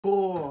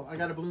ball. I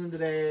got a balloon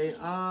today.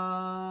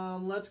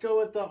 Let's go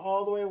with the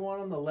all the way one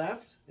on the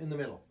left, in the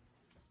middle.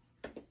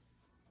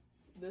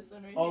 This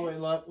one right All the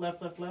here? way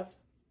left.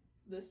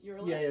 This, your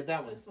left? Yeah,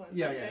 that one. This one.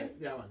 Yeah, okay.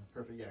 that one.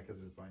 Perfect. Yeah,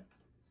 because it's mine.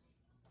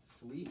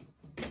 Sweet.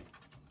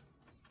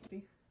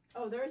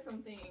 Oh, there's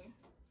something.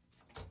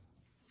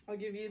 I'll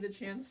give you the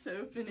chance to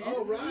open it.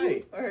 All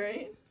right. All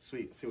right.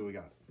 Sweet. See what we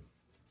got.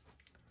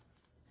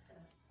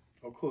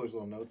 Oh, cool. There's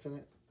little notes in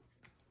it.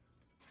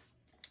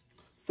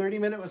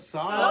 30-minute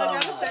massage. Oh, I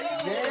got a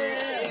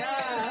 30-minute.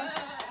 Yeah.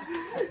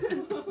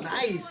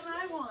 Nice. That's what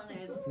I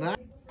wanted. Nice.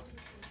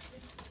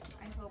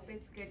 I hope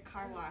it's good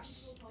car wash.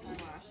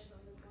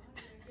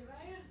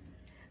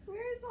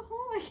 Where is the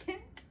hole? I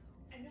can't.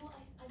 I know,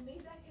 I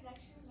made that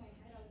connection in my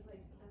head. I was like,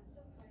 that's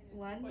so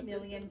funny. $1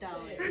 million.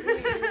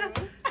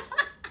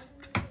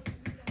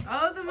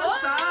 Oh, the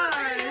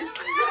massage.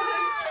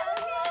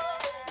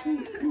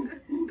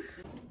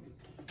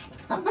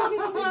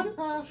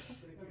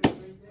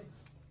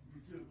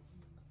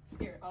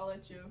 Here, I'll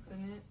let you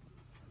open it.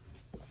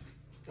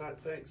 All right,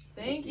 thanks.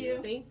 Thank you.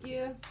 Thank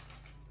you.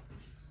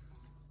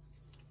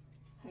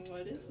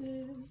 What is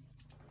it?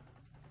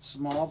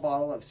 Small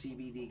bottle of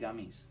CBD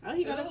gummies. Oh,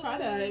 he got a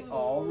product.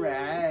 All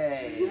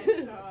right.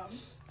 Nice job.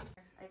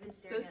 I've been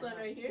staring This one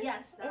right here?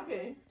 Yes. That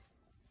Okay.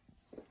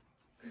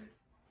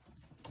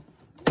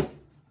 One.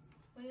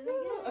 What did I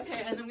get?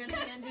 Okay, and I'm gonna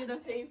hand you the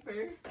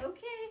paper,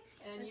 Okay.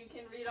 and you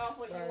can read off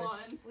what you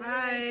want. What did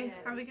I Bye.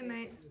 get? Have a good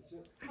night.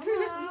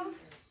 Hello.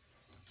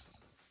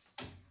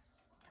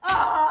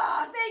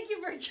 Oh, thank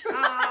you for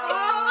trying.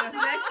 Oh,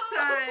 next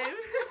time.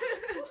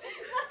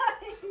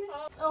 Nice.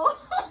 Oh.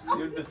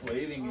 You're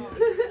deflating it.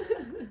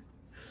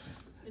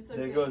 It's okay.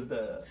 There goes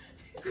the.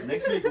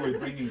 Next week we're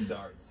bringing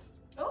darts.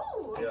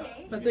 Oh, Yeah.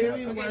 okay. But You're they're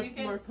gonna gonna be have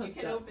Okay, more you pumped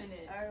can up. open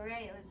it. All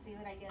right, let's see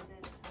what I get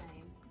this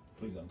time.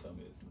 Please don't tell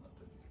me it's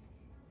nothing.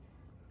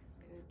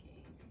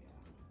 Okay.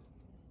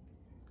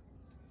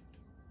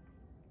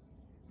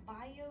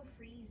 Bio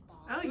freeze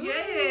ball. Oh,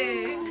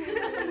 yay.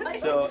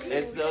 So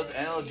it's those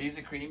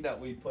analgesic cream that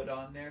we put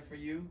on there for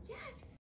you. Yes.